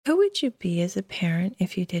Who would you be as a parent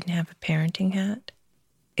if you didn't have a parenting hat?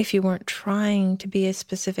 If you weren't trying to be a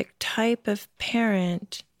specific type of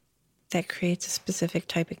parent that creates a specific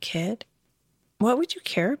type of kid? What would you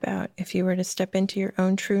care about if you were to step into your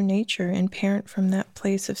own true nature and parent from that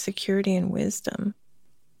place of security and wisdom?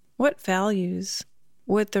 What values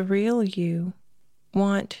would the real you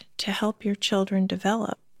want to help your children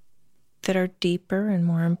develop that are deeper and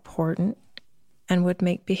more important and would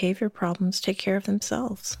make behavior problems take care of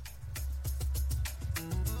themselves?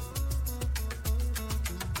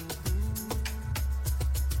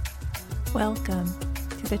 Welcome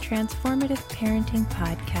to the Transformative Parenting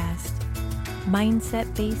Podcast,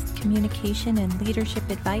 mindset-based communication and leadership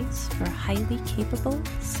advice for highly capable,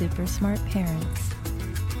 super smart parents.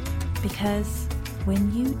 Because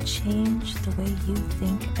when you change the way you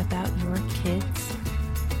think about your kids,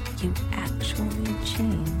 you actually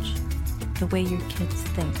change the way your kids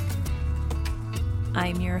think.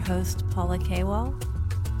 I'm your host, Paula Kewal.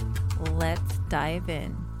 Let's dive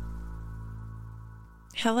in.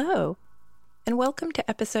 Hello, and welcome to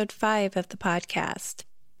episode 5 of the podcast.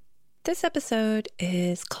 This episode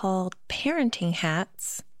is called Parenting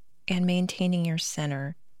Hats and Maintaining Your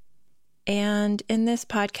Center. And in this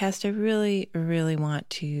podcast, I really want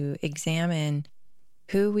to examine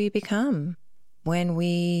who we become when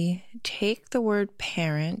we take the word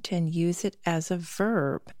parent and use it as a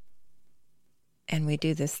verb. And we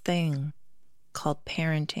do this thing called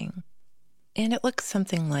parenting. And it looks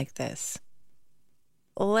something like this.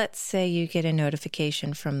 Let's say you get a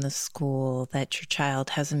notification from the school that your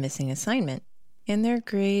child has a missing assignment and their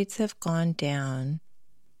grades have gone down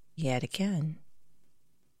yet again.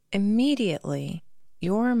 Immediately,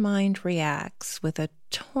 your mind reacts with a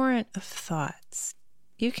torrent of thoughts.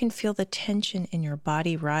 You can feel the tension in your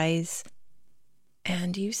body rise,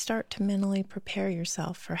 and you start to mentally prepare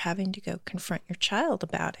yourself for having to go confront your child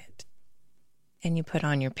about it. And you put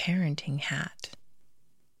on your parenting hat,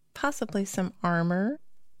 possibly some armor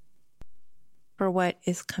for what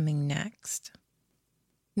is coming next.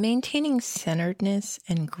 Maintaining centeredness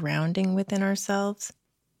and grounding within ourselves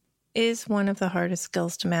is one of the hardest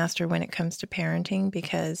skills to master when it comes to parenting,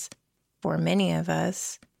 because for many of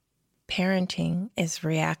us, parenting is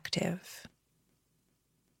reactive.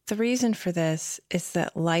 The reason for this is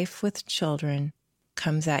that life with children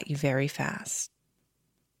comes at you very fast.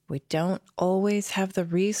 We don't always have the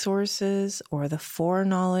resources or the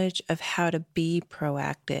foreknowledge of how to be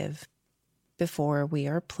proactive before we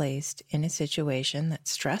are placed in a situation that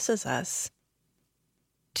stresses us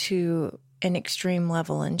to an extreme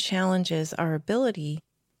level and challenges our ability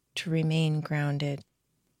to remain grounded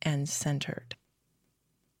and centered.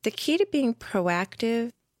 The key to being proactive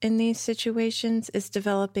in these situations is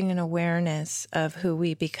developing an awareness of who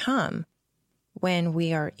we become when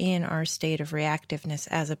we are in our state of reactiveness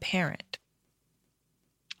as a parent.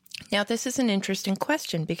 Now, this is an interesting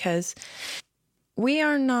question because we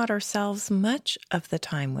are not ourselves much of the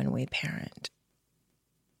time when we parent.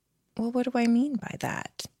 Well, what do I mean by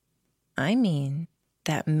that? I mean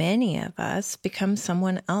that many of us become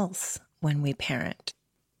someone else when we parent,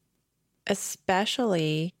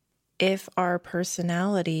 especially if our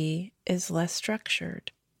personality is less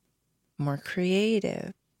structured, more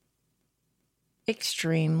creative,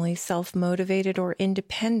 extremely self-motivated or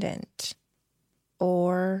independent,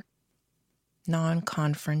 or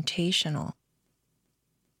non-confrontational.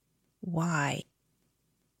 Why?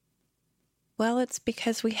 Well, it's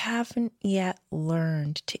because we haven't yet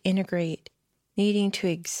learned to integrate needing to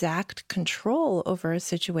exact control over a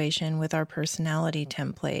situation with our personality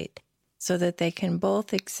template so that they can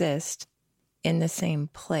both exist in the same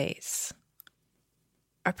place.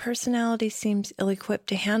 Our personality seems ill-equipped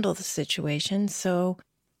to handle the situation, so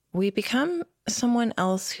we become someone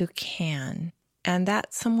else who can. And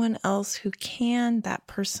that someone else who can, that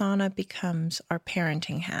persona becomes our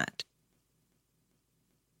parenting hat.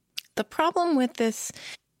 The problem with this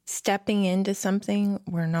stepping into something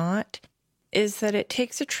we're not is that it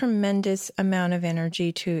takes a tremendous amount of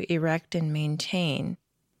energy to erect and maintain,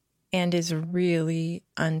 and is really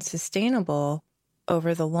unsustainable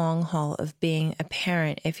over the long haul of being a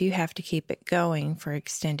parent if you have to keep it going for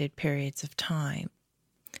extended periods of time.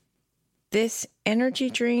 This energy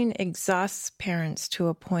drain exhausts parents to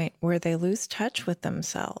a point where they lose touch with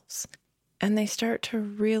themselves, and they start to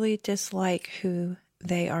really dislike who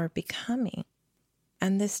they are becoming.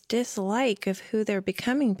 And this dislike of who they're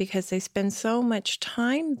becoming, because they spend so much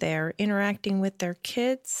time there interacting with their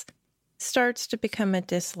kids, starts to become a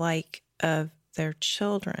dislike of their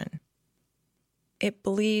children. It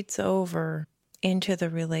bleeds over into the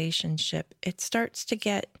relationship. It starts to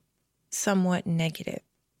get somewhat negative.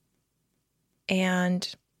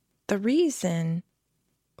 And The reason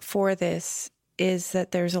for this is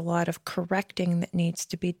that there's a lot of correcting that needs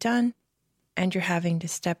to be done, and you're having to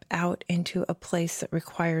step out into a place that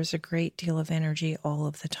requires a great deal of energy all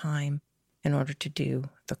of the time in order to do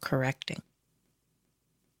the correcting.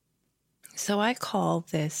 So I call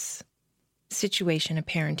this situation a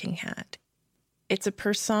parenting hat. It's a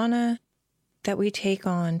persona that we take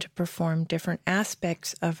on to perform different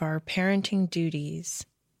aspects of our parenting duties,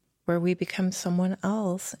 where we become someone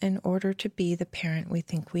else in order to be the parent we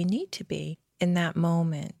think we need to be in that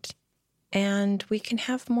moment. And we can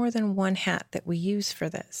have more than one hat that we use for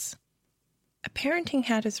this. A parenting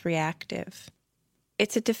hat is reactive.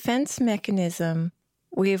 It's a defense mechanism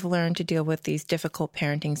we've learned to deal with these difficult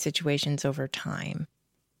parenting situations over time.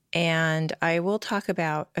 And I will talk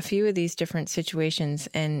about a few of these different situations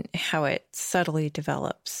and how it subtly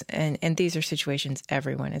develops. And these are situations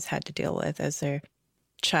everyone has had to deal with as their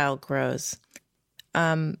child grows.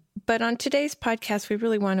 But on today's podcast, we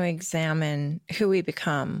really want to examine who we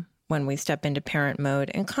become when we step into parent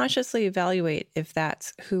mode and consciously evaluate if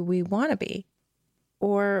that's who we want to be,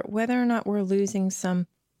 or whether or not we're losing some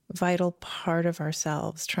vital part of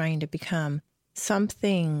ourselves trying to become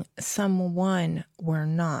something, someone we're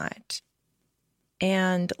not.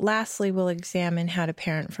 And lastly, we'll examine how to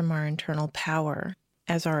parent from our internal power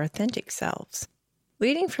as our authentic selves,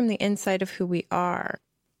 leading from the inside of who we are,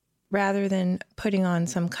 rather than putting on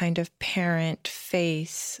some kind of parent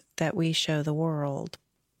face that we show the world.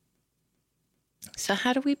 So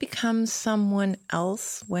how do we become someone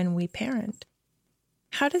else when we parent?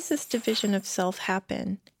 How does this division of self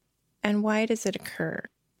happen, and why does it occur?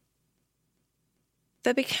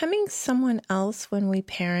 The becoming someone else when we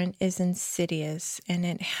parent is insidious, and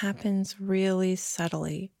it happens really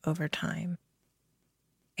subtly over time.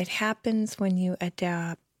 It happens when you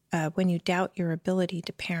doubt your ability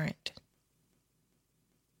to parent.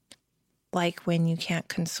 Like when you can't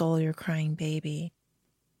console your crying baby,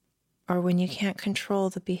 or when you can't control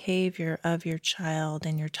the behavior of your child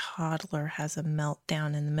and your toddler has a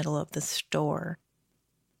meltdown in the middle of the store.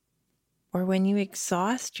 Or when you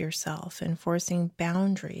exhaust yourself enforcing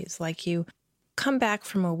boundaries, like you come back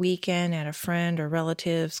from a weekend at a friend or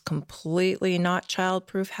relative's completely not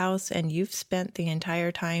childproof house, and you've spent the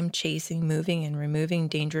entire time chasing, moving, and removing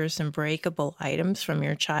dangerous and breakable items from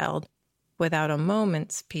your child without a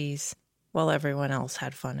moment's peace while everyone else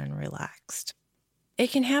had fun and relaxed. It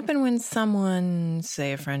can happen when someone,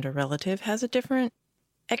 say a friend or relative, has a different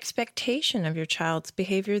expectation of your child's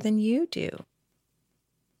behavior than you do.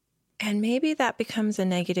 And maybe that becomes a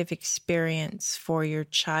negative experience for your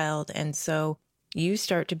child, and so you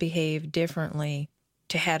start to behave differently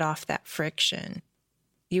to head off that friction.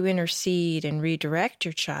 You intercede and redirect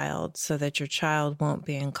your child so that your child won't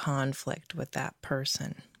be in conflict with that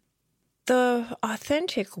person. The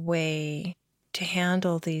authentic way to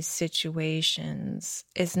handle these situations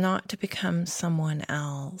is not to become someone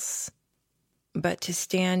else, but to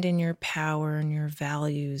stand in your power and your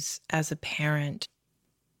values as a parent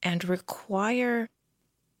and require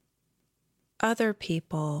other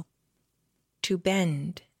people to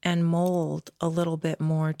bend and mold a little bit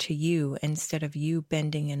more to you instead of you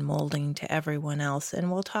bending and molding to everyone else.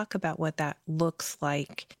 And we'll talk about what that looks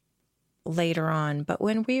like later on. But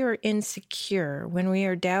when we are insecure, when we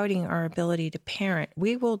are doubting our ability to parent,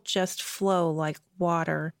 we will just flow like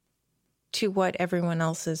water to what everyone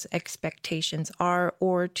else's expectations are,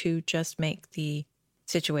 or to just make the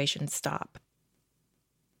situation stop.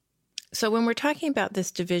 So when we're talking about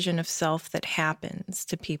this division of self that happens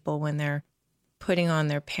to people when they're putting on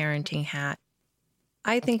their parenting hat,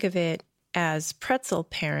 I think of it as pretzel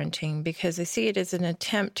parenting, because I see it as an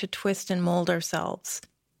attempt to twist and mold ourselves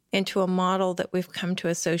into a model that we've come to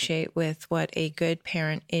associate with what a good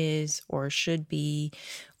parent is or should be,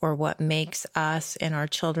 or what makes us and our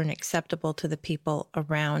children acceptable to the people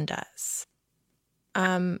around us.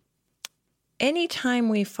 Anytime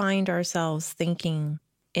we find ourselves thinking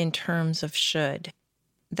in terms of should,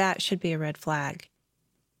 that should be a red flag,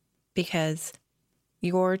 because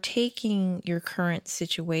you're taking your current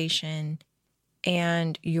situation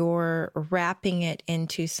and you're wrapping it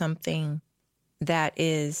into something that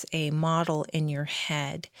is a model in your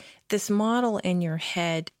head. This model in your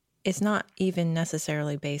head is not even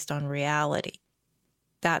necessarily based on reality.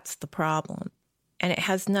 That's the problem. And it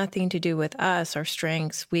has nothing to do with us, our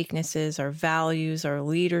strengths, weaknesses, our values, our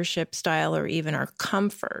leadership style, or even our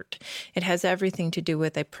comfort. It has everything to do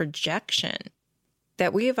with a projection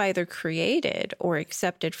that we have either created or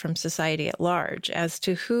accepted from society at large as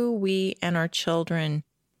to who we and our children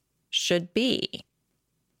should be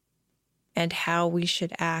and how we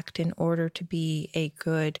should act in order to be a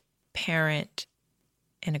good parent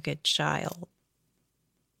and a good child.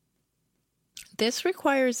 This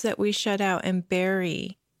requires that we shut out and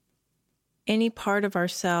bury any part of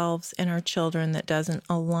ourselves and our children that doesn't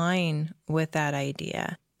align with that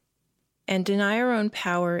idea, and deny our own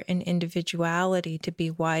power and individuality to be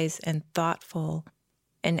wise and thoughtful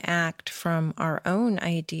and act from our own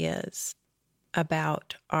ideas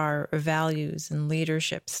about our values and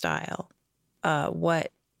leadership style,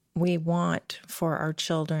 what we want for our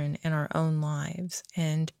children and our own lives,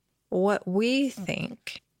 and what we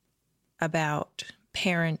think about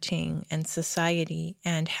parenting and society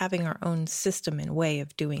and having our own system and way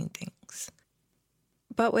of doing things.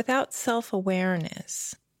 But without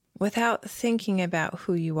self-awareness, without thinking about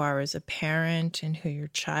who you are as a parent and who your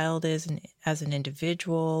child is as an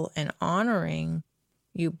individual, and honoring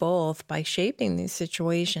you both by shaping these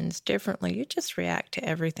situations differently, you just react to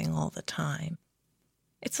everything all the time.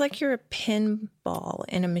 It's like you're a pinball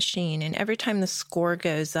in a machine, and every time the score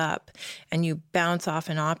goes up and you bounce off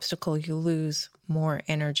an obstacle, you lose more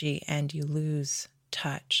energy and you lose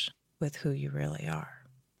touch with who you really are.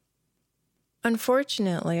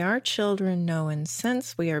 Unfortunately, our children know and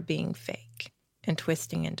sense we are being fake and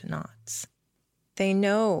twisting into knots. They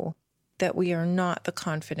know that we are not the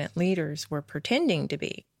confident leaders we're pretending to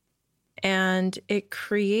be, and it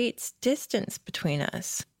creates distance between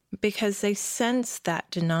us, because they sense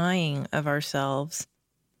that denying of ourselves,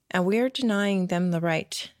 and we are denying them the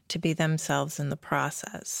right to be themselves in the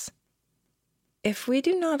process. If we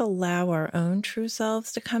do not allow our own true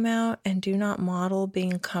selves to come out and do not model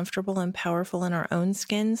being comfortable and powerful in our own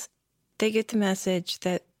skins, they get the message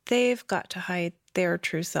that they've got to hide their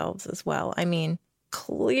true selves as well. I mean,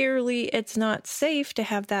 clearly it's not safe to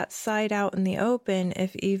have that side out in the open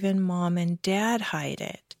if even mom and dad hide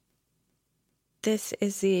it. This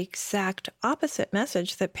is the exact opposite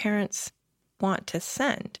message that parents want to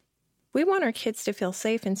send. We want our kids to feel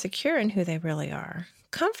safe and secure in who they really are,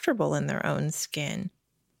 comfortable in their own skin,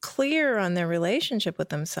 clear on their relationship with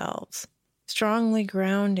themselves, strongly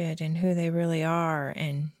grounded in who they really are,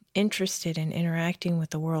 and interested in interacting with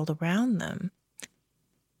the world around them.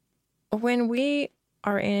 When we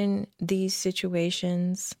are in these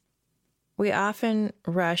situations, we often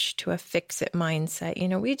rush to a fix-it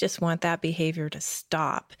mindset. We just want that behavior to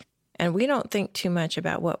stop, and we don't think too much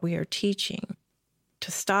about what we are teaching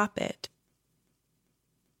to stop it.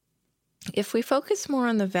 If we focus more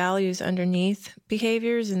on the values underneath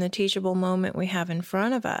behaviors in the teachable moment we have in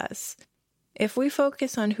front of us, if we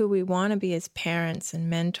focus on who we want to be as parents and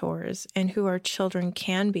mentors, and who our children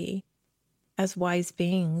can be as wise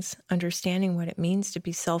beings, understanding what it means to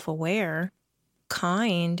be self-aware,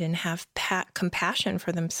 kind, and have compassion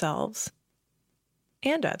for themselves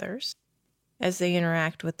and others as they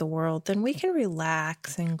interact with the world, then we can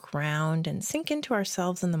relax and ground and sink into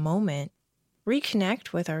ourselves in the moment,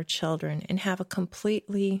 reconnect with our children, and have a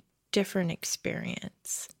completely different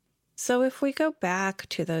experience. So if we go back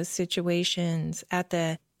to those situations at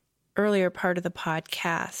the earlier part of the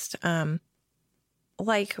podcast,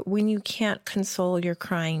 like when you can't console your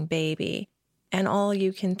crying baby, and all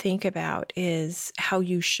you can think about is how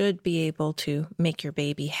you should be able to make your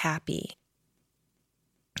baby happy.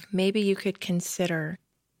 Maybe you could consider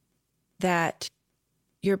that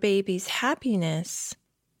your baby's happiness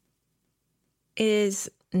is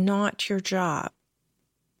not your job.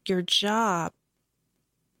 Your job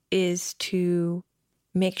is to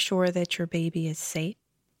make sure that your baby is safe,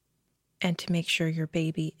 and to make sure your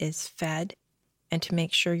baby is fed, and to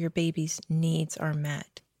make sure your baby's needs are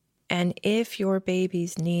met. And if your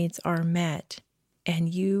baby's needs are met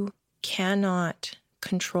and you cannot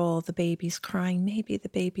control the baby's crying, maybe the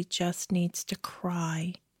baby just needs to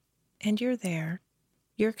cry, and you're there.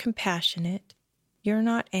 You're compassionate. You're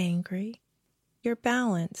not angry. You're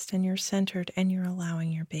balanced and you're centered, and you're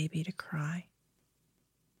allowing your baby to cry.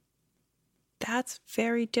 That's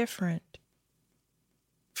very different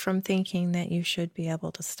from thinking that you should be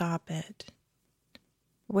able to stop it.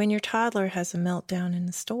 When your toddler has a meltdown in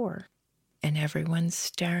the store and everyone's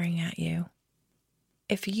staring at you,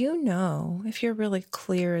 if you're really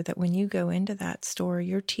clear that when you go into that store,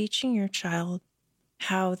 you're teaching your child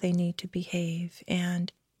how they need to behave,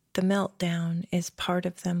 and the meltdown is part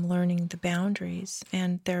of them learning the boundaries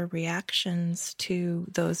and their reactions to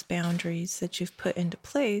those boundaries that you've put into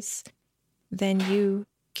place, then you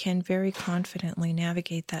can very confidently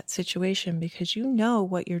navigate that situation, because you know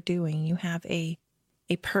what you're doing. You have a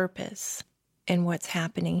purpose in what's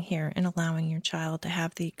happening here and allowing your child to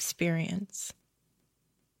have the experience.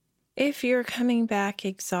 If you're coming back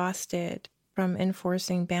exhausted from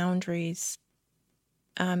enforcing boundaries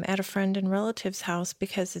at a friend and relative's house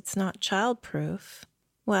because it's not childproof,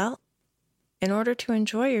 well, In order to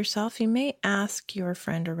enjoy yourself, you may ask your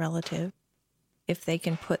friend or relative if they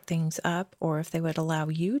can put things up or if they would allow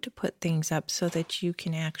you to put things up so that you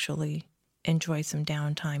can actually enjoy some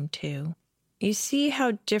downtime too. You see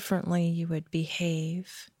how differently you would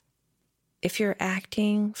behave if you're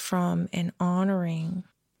acting from and honoring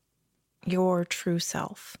your true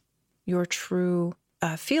self, your true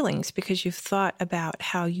feelings, because you've thought about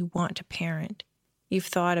how you want to parent. You've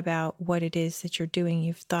thought about what it is that you're doing.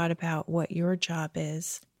 You've thought about what your job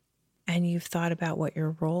is, and you've thought about what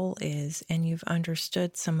your role is, and you've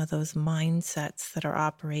understood some of those mindsets that are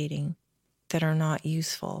operating that are not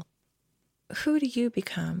useful. Who do you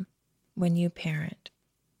become when you parent?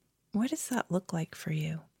 What does that look like for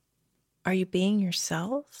you? Are you being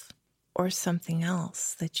yourself or something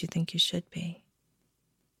else that you think you should be?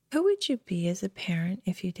 Who would you be as a parent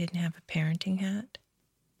if you didn't have a parenting hat?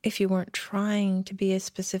 If you weren't trying to be a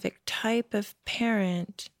specific type of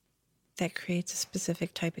parent that creates a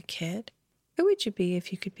specific type of kid? Who would you be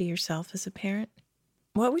if you could be yourself as a parent?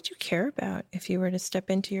 What would you care about if you were to step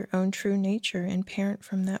into your own true nature and parent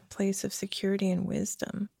from that place of security and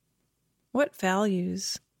wisdom? What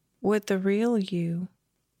values would the real you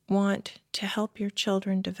want to help your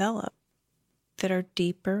children develop that are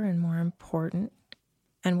deeper and more important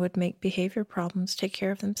and would make behavior problems take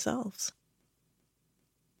care of themselves?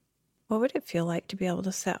 What would it feel like to be able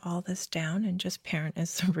to set all this down and just parent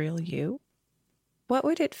as the real you? What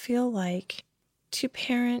would it feel like to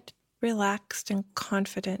parent relaxed and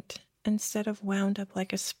confident instead of wound up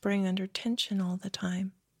like a spring under tension all the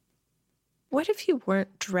time? What if you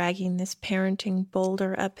weren't dragging this parenting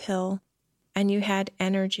boulder uphill and you had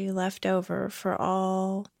energy left over for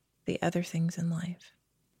all the other things in life?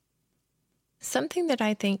 Something that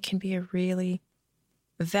I think can be a really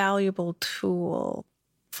valuable tool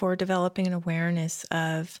for developing an awareness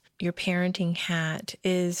of your parenting hat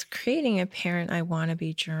is creating a Parent I Want to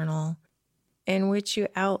Be journal in which you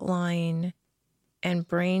outline and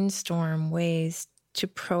brainstorm ways to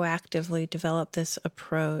proactively develop this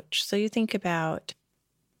approach. So you think about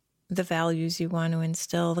the values you want to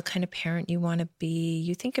instill, the kind of parent you want to be.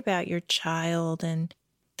 You think about your child and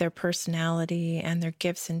their personality and their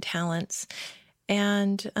gifts and talents.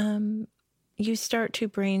 And you start to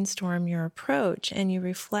brainstorm your approach and you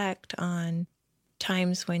reflect on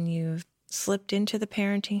times when you've slipped into the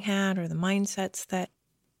parenting hat or the mindsets that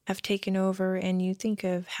have taken over, and you think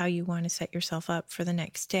of how you want to set yourself up for the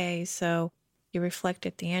next day. So you reflect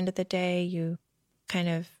at the end of the day, you kind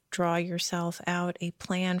of draw yourself out a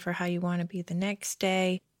plan for how you want to be the next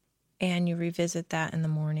day, and you revisit that in the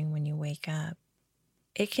morning when you wake up.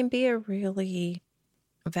 It can be a really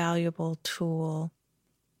valuable tool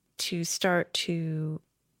to start to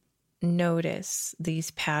notice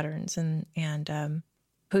these patterns and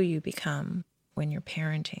who you become when you're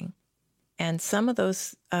parenting. And some of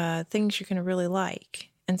those things you're going to really like,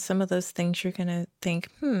 and some of those things you're going to think,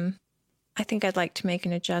 I think I'd like to make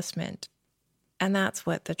an adjustment. And that's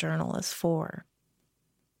what the journal is for.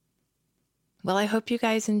 Well, I hope you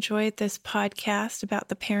guys enjoyed this podcast about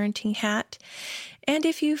the parenting hat. And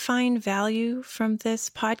if you find value from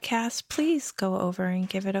this podcast, please go over and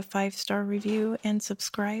give it a 5-star review and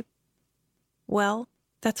subscribe. Well,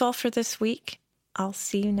 that's all for this week. I'll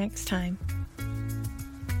see you next time.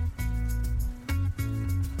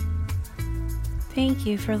 Thank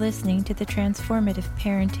you for listening to the Transformative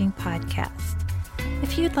Parenting Podcast.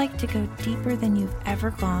 If you'd like to go deeper than you've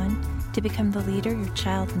ever gone to become the leader your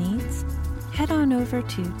child needs, head on over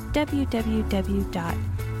to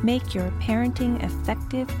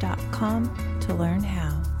www.makeyourparentingeffective.com to learn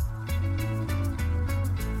how.